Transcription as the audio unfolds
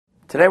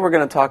Today we're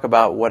going to talk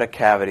about what a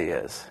cavity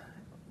is.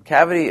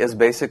 Cavity is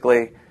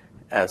basically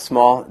a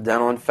small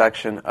dental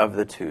infection of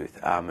the tooth.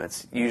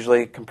 It's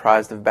usually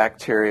comprised of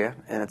bacteria,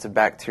 and it's a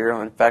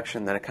bacterial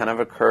infection that kind of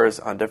occurs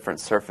on different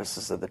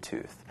surfaces of the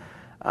tooth.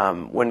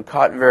 When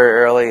caught very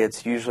early,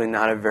 it's usually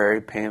not a very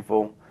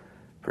painful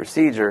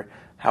procedure.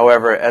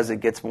 However, as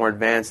it gets more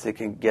advanced, it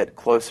can get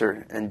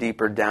closer and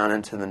deeper down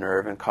into the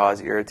nerve and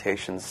cause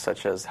irritations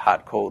such as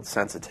hot-cold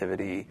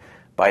sensitivity,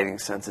 biting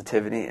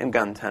sensitivity, and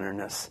gum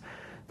tenderness.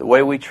 The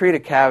way we treat a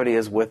cavity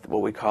is with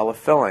what we call a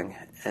filling.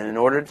 And in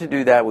order to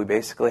do that, we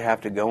basically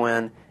have to go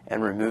in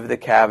and remove the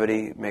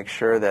cavity, make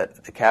sure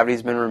that the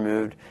cavity's been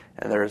removed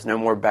and there is no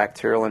more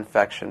bacterial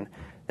infection.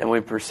 Then we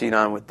proceed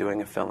on with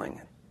doing a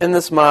filling. In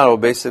this model,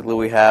 basically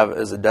we have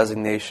is a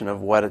designation of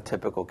what a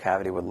typical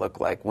cavity would look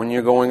like. When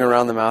you're going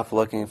around the mouth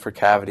looking for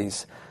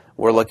cavities,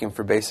 we're looking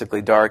for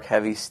basically dark,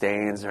 heavy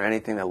stains or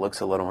anything that looks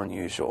a little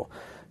unusual.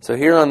 So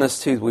here on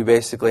this tooth, we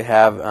basically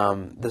have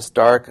this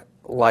dark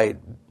light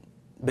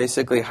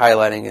basically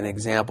highlighting an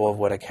example of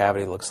what a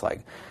cavity looks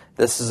like.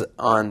 This is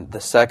on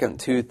the second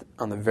tooth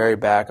on the very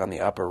back on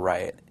the upper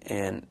right.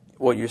 And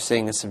what you're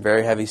seeing is some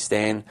very heavy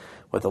stain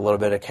with a little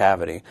bit of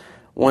cavity.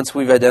 Once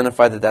we've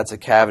identified that that's a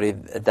cavity,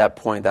 at that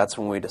point, that's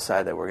when we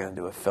decide that we're going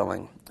to do a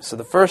filling. So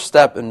the first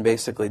step in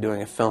basically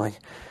doing a filling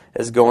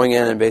is going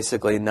in and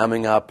basically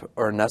numbing up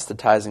or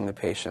anesthetizing the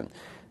patient.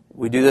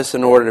 We do this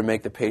in order to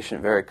make the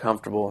patient very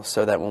comfortable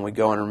so that when we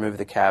go and remove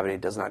the cavity,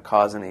 it does not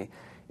cause any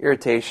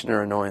irritation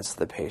or annoyance to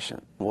the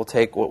patient. We'll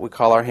take what we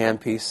call our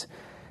handpiece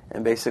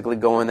and basically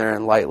go in there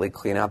and lightly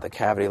clean out the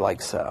cavity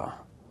like so.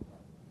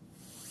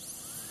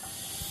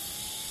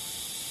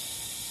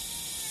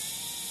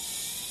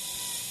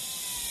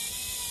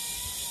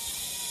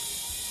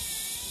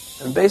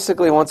 And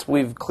basically once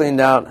we've cleaned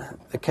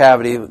out the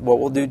cavity, what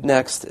we'll do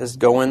next is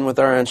go in with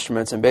our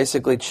instruments and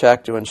basically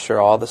check to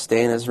ensure all the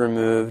stain is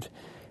removed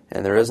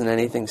and there isn't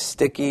anything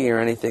sticky or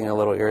anything a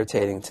little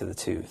irritating to the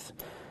tooth.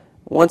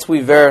 Once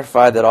we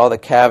verify that all the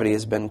cavity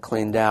has been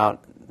cleaned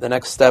out, the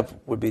next step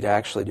would be to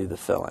actually do the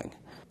filling.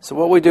 So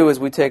what we do is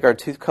we take our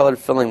tooth-colored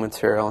filling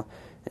material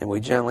and we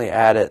gently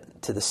add it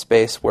to the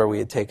space where we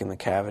had taken the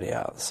cavity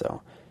out.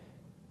 So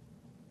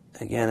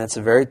again, it's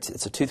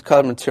a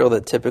tooth-colored material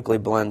that typically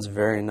blends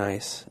very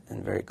nice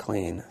and very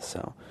clean.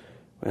 So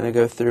we're going to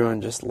go through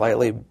and just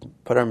lightly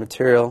put our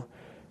material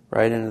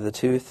right into the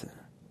tooth.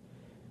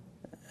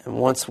 And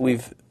once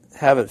we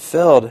have it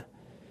filled,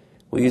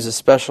 we use a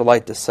special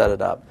light to set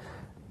it up.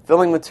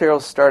 Filling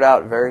materials start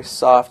out very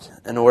soft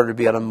in order to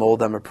be able to mold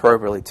them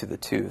appropriately to the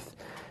tooth.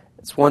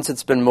 Once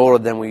it's been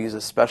molded, then we use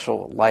a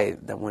special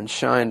light that when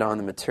shined on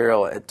the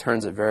material, it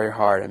turns it very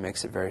hard and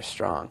makes it very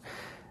strong.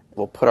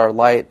 We'll put our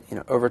light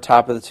over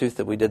top of the tooth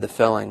that we did the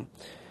filling,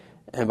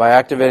 and by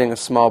activating a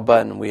small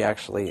button, we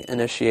actually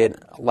initiate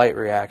a light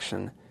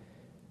reaction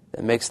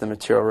that makes the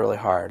material really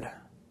hard.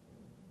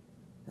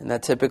 And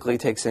that typically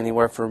takes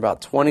anywhere from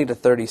about 20 to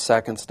 30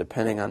 seconds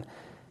depending on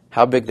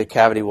how big the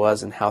cavity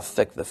was and how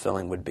thick the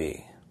filling would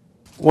be.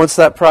 Once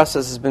that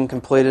process has been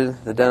completed,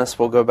 the dentist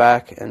will go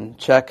back and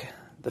check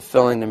the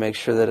filling to make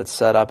sure that it's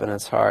set up and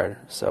it's hard.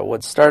 So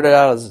what started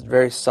out as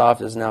very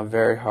soft is now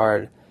very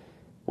hard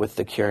with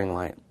the curing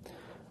light.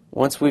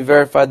 Once we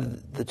verify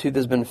that the tooth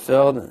has been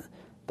filled,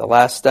 the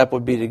last step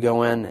would be to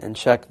go in and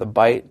check the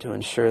bite to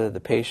ensure that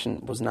the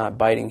patient was not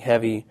biting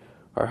heavy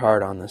or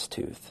hard on this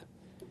tooth.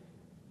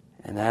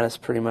 And that is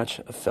pretty much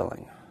a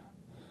filling.